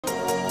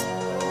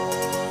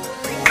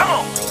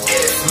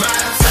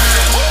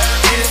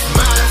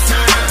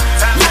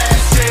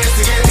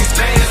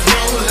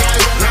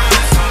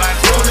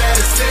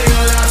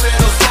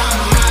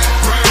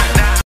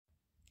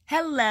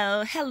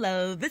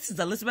Hello, this is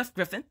Elizabeth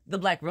Griffin, the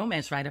Black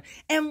Romance Writer,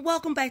 and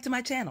welcome back to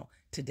my channel.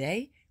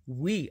 Today,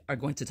 we are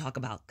going to talk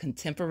about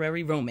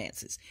contemporary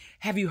romances.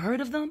 Have you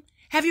heard of them?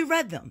 Have you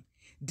read them?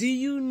 Do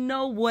you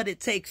know what it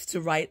takes to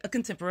write a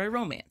contemporary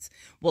romance?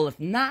 Well, if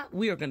not,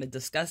 we are going to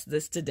discuss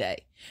this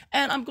today.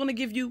 And I'm going to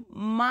give you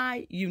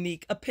my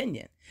unique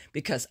opinion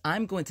because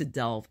I'm going to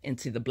delve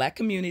into the Black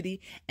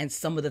community and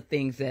some of the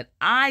things that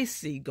I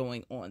see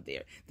going on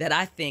there that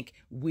I think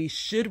we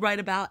should write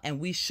about and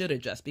we should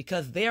address,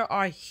 because there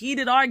are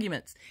heated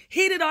arguments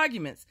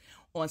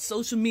on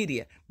social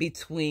media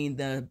between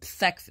the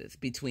sexes,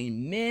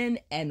 between men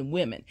and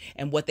women,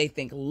 and what they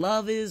think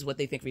love is, what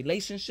they think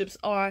relationships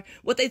are,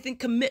 what they think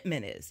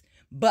commitment is.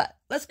 But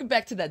let's get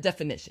back to that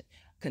definition.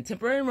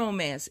 Contemporary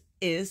romance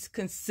is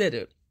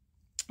considered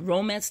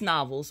romance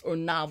novels or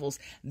novels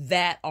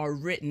that are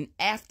written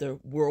after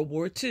World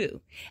War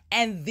II.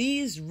 And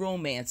these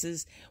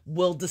romances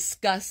will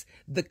discuss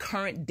the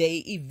current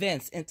day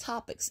events and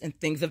topics and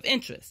things of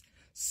interest.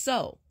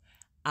 So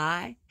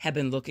I have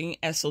been looking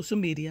at social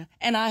media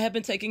and I have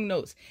been taking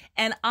notes.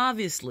 And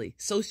obviously,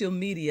 social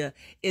media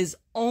is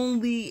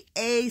only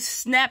a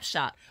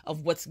snapshot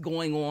of what's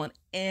going on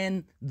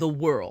in the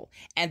world,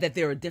 and that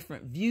there are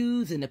different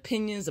views and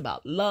opinions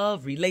about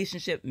love,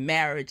 relationship,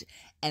 marriage,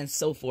 and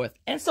so forth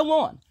and so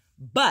on.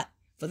 But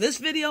for this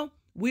video,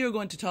 we are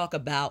going to talk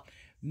about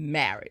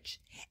marriage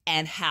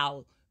and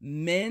how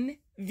men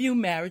view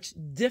marriage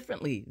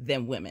differently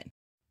than women.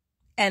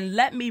 And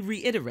let me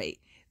reiterate,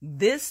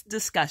 this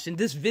discussion,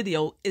 this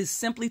video is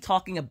simply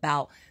talking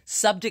about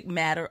subject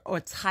matter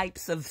or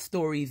types of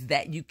stories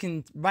that you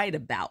can write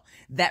about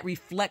that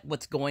reflect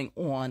what's going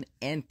on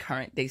in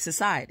current day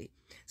society.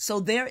 So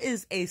there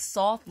is a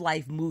soft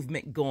life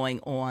movement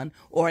going on,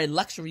 or a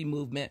luxury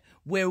movement,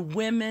 where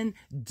women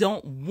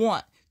don't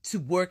want to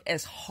work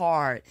as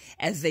hard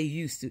as they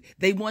used to.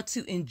 They want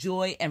to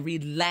enjoy and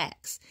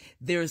relax.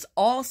 There's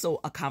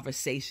also a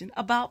conversation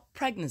about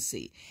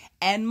pregnancy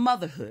and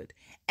motherhood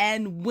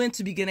and when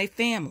to begin a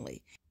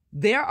family.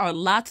 There are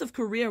lots of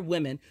career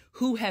women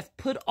who have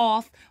put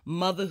off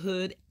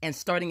motherhood and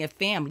starting a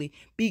family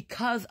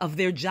because of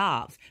their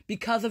jobs,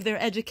 because of their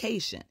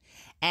education.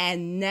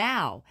 And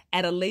now,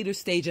 at a later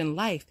stage in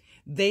life,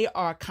 they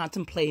are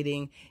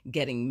contemplating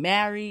getting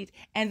married,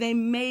 and they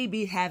may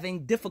be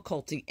having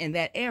difficulty in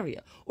that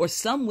area. Or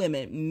some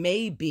women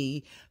may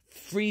be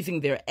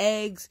freezing their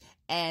eggs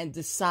and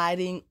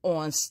deciding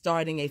on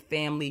starting a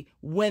family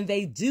when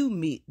they do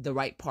meet the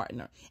right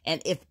partner.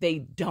 And if they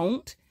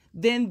don't,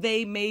 then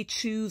they may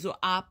choose or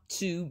opt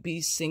to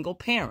be single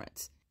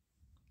parents.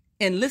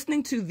 In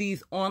listening to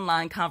these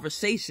online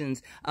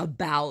conversations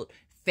about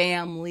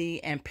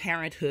family and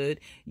parenthood,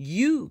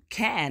 you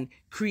can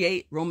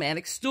create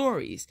romantic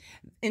stories,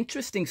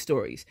 interesting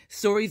stories,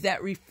 stories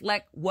that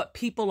reflect what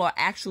people are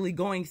actually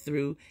going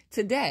through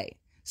today.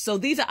 So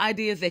these are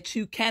ideas that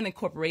you can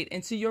incorporate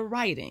into your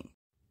writing.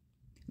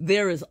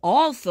 There is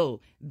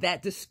also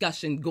that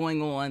discussion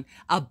going on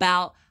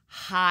about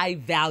high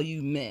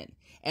value men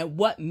and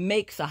what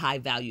makes a high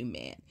value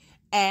man.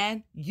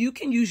 And you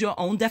can use your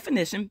own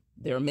definition.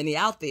 There are many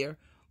out there,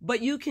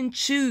 but you can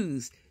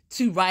choose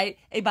to write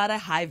about a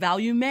high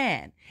value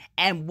man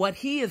and what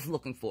he is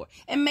looking for,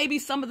 and maybe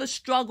some of the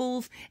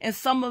struggles and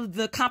some of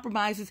the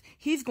compromises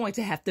he's going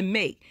to have to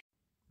make.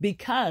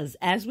 Because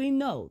as we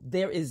know,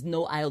 there is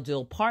no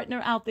ideal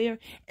partner out there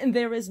and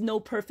there is no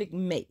perfect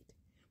mate.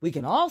 We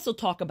can also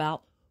talk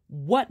about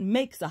what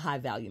makes a high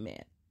value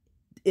man.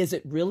 Is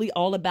it really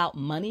all about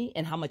money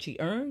and how much he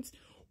earns?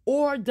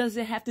 Or does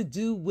it have to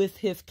do with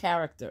his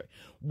character,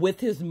 with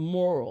his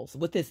morals,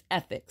 with his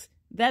ethics?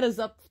 That is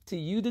up to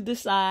you to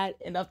decide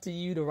and up to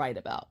you to write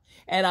about.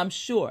 And I'm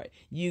sure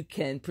you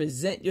can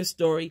present your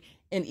story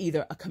in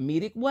either a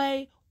comedic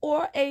way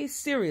or a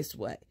serious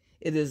way.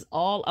 It is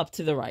all up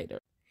to the writer.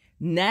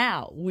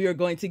 Now we are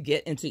going to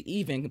get into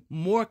even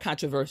more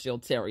controversial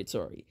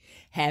territory.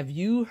 Have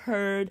you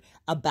heard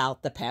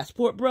about the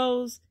passport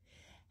bros?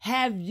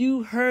 Have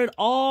you heard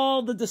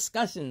all the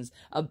discussions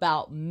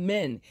about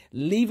men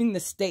leaving the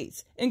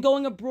States and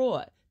going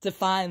abroad to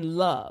find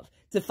love,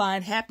 to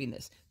find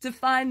happiness, to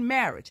find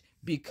marriage?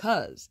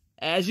 Because,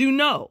 as you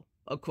know,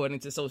 according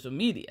to social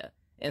media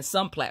and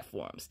some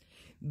platforms,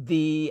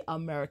 the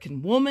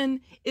American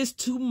woman is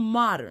too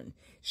modern.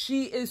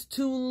 She is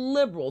too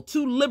liberal,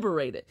 too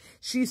liberated.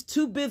 She's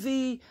too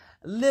busy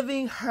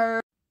living her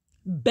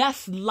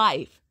best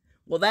life.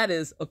 Well, that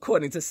is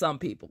according to some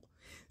people.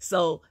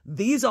 So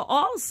these are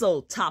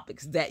also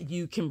topics that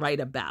you can write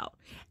about.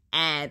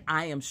 And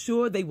I am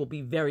sure they will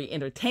be very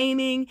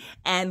entertaining,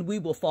 and we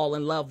will fall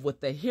in love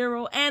with the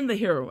hero and the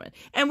heroine.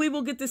 And we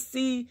will get to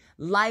see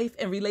life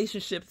and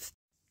relationships,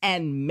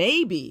 and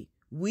maybe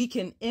we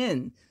can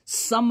end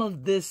some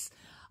of this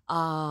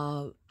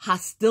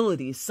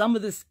hostility, some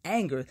of this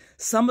anger,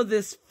 some of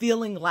this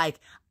feeling like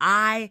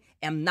I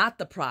am not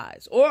the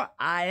prize or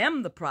I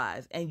am the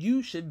prize and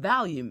you should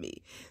value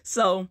me.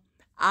 So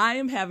I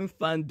am having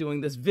fun doing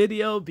this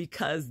video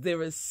because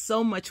there is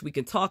so much we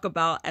can talk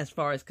about as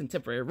far as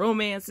contemporary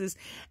romances.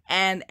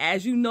 And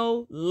as you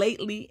know,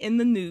 lately in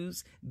the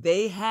news,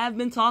 they have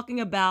been talking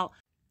about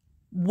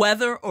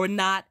whether or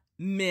not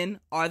men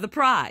are the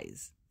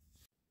prize.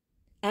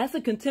 As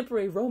a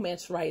contemporary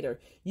romance writer,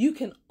 you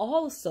can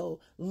also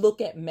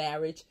look at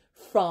marriage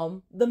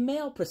from the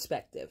male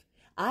perspective.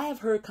 I have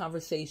heard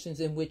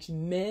conversations in which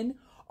men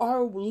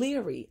are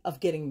leery of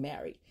getting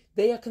married.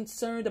 They are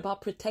concerned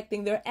about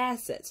protecting their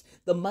assets,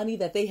 the money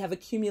that they have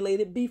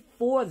accumulated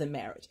before the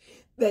marriage.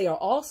 They are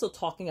also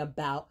talking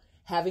about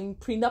having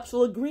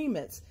prenuptial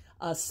agreements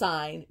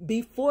signed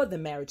before the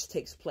marriage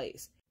takes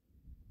place.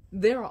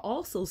 There are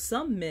also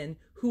some men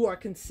who are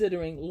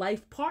considering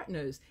life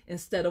partners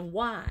instead of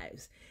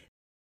wives.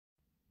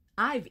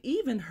 I've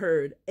even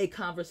heard a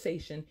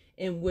conversation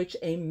in which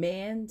a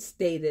man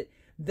stated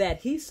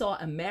that he saw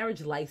a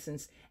marriage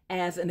license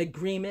as an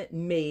agreement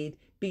made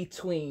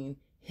between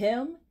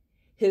him,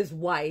 his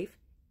wife,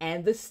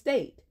 and the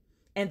state,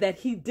 and that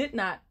he did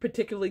not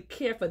particularly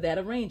care for that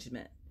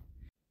arrangement.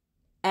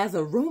 As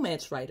a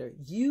romance writer,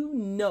 you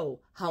know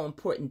how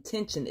important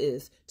tension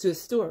is to a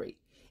story.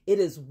 It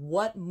is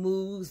what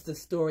moves the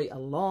story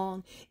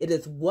along. It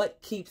is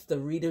what keeps the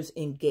readers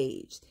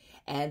engaged.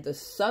 And the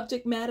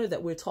subject matter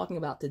that we're talking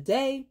about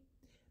today,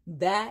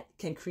 that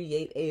can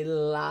create a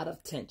lot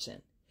of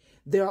tension.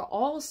 There are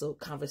also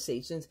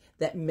conversations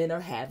that men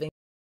are having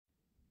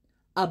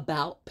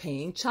about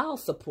paying child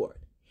support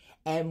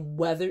and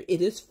whether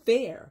it is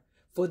fair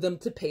for them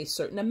to pay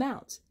certain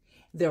amounts.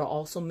 There are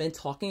also men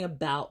talking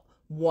about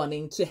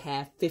wanting to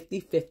have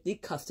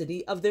 50-50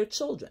 custody of their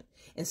children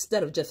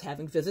instead of just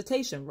having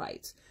visitation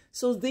rights.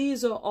 So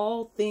these are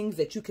all things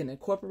that you can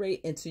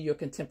incorporate into your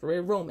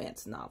contemporary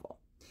romance novel.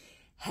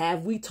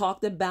 Have we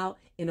talked about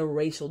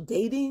interracial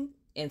dating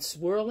and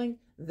swirling?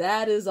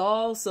 That is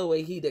also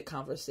a heated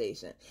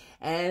conversation.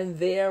 And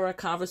there are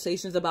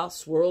conversations about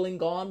swirling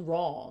gone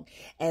wrong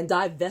and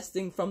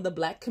divesting from the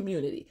Black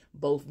community,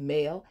 both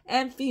male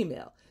and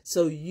female.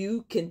 So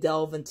you can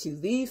delve into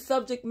these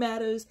subject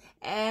matters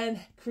and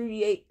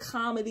create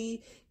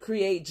comedy,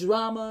 create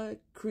drama,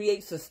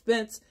 create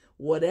suspense,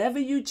 whatever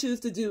you choose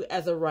to do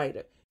as a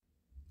writer.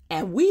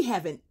 And we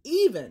haven't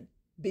even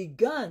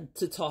begun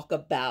to talk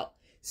about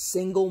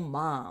single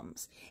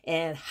moms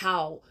and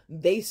how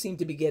they seem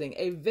to be getting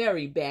a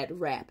very bad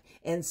rap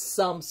in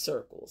some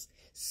circles.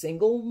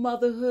 Single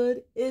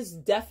motherhood is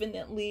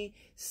definitely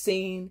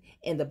seen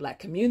in the Black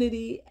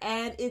community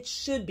and it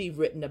should be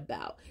written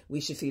about.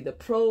 We should see the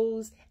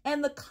pros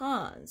and the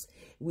cons.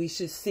 We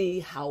should see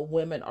how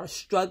women are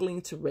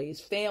struggling to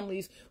raise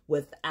families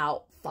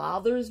without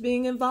fathers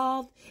being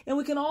involved. And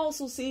we can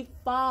also see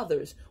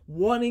fathers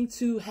wanting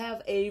to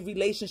have a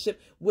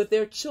relationship with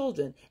their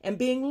children and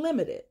being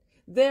limited.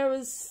 There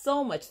is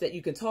so much that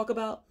you can talk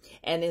about.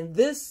 And in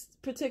this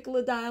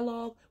particular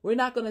dialogue, we're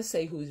not going to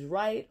say who's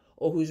right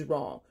or who's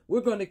wrong.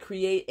 We're going to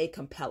create a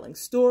compelling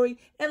story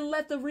and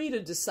let the reader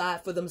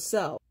decide for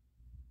themselves.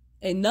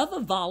 Another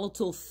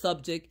volatile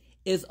subject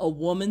is a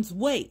woman's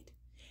weight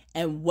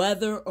and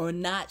whether or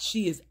not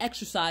she is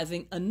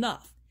exercising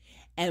enough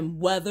and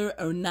whether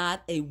or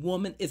not a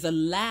woman is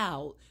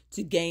allowed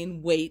to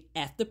gain weight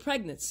after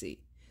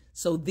pregnancy.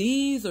 So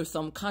these are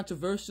some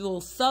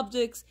controversial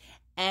subjects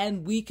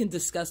and we can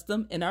discuss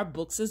them in our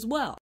books as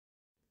well.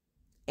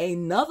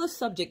 Another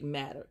subject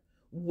matter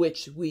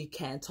which we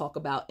can talk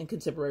about in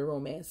contemporary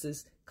romance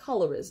is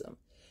colorism.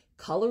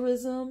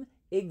 Colorism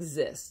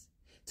exists.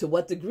 To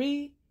what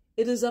degree?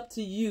 It is up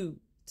to you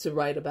to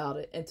write about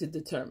it and to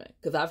determine.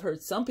 Because I've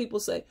heard some people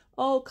say,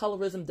 oh,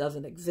 colorism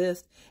doesn't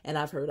exist. And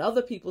I've heard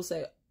other people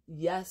say,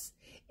 yes,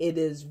 it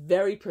is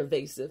very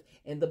pervasive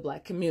in the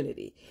Black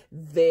community.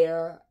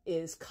 There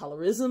is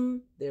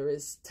colorism, there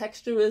is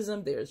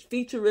texturism, there is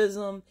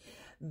featureism.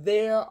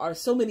 There are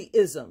so many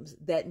isms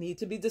that need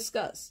to be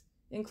discussed,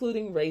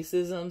 including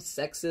racism,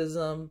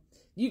 sexism.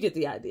 You get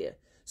the idea.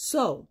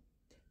 So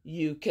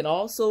you can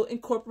also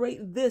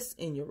incorporate this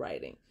in your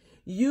writing.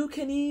 You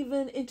can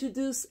even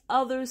introduce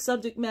other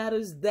subject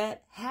matters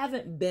that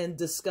haven't been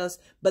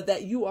discussed, but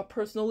that you are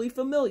personally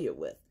familiar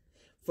with.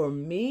 For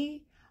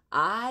me,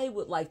 I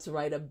would like to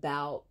write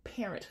about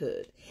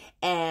parenthood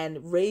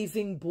and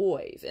raising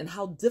boys and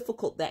how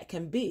difficult that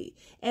can be,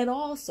 and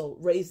also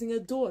raising a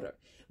daughter.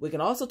 We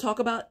can also talk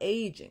about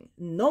aging.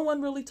 No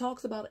one really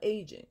talks about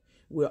aging.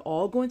 We're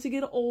all going to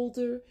get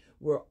older.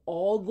 We're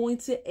all going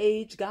to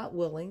age, God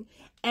willing.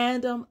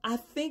 And I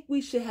think we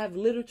should have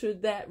literature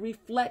that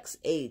reflects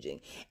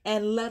aging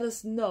and let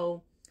us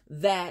know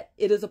that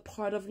it is a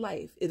part of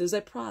life. It is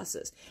a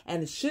process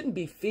and it shouldn't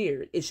be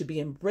feared. It should be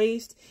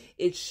embraced.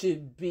 It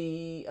should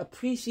be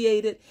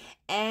appreciated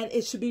and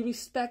it should be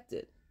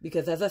respected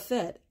because, as I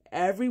said,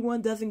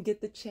 everyone doesn't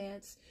get the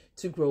chance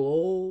to grow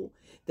old.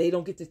 They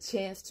don't get the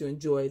chance to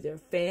enjoy their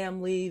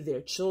family,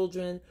 their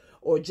children,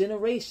 or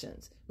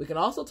generations. We can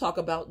also talk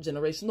about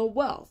generational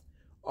wealth.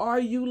 Are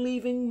you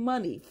leaving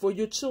money for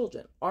your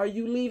children? Are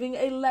you leaving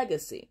a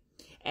legacy?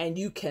 And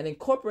you can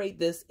incorporate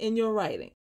this in your writing.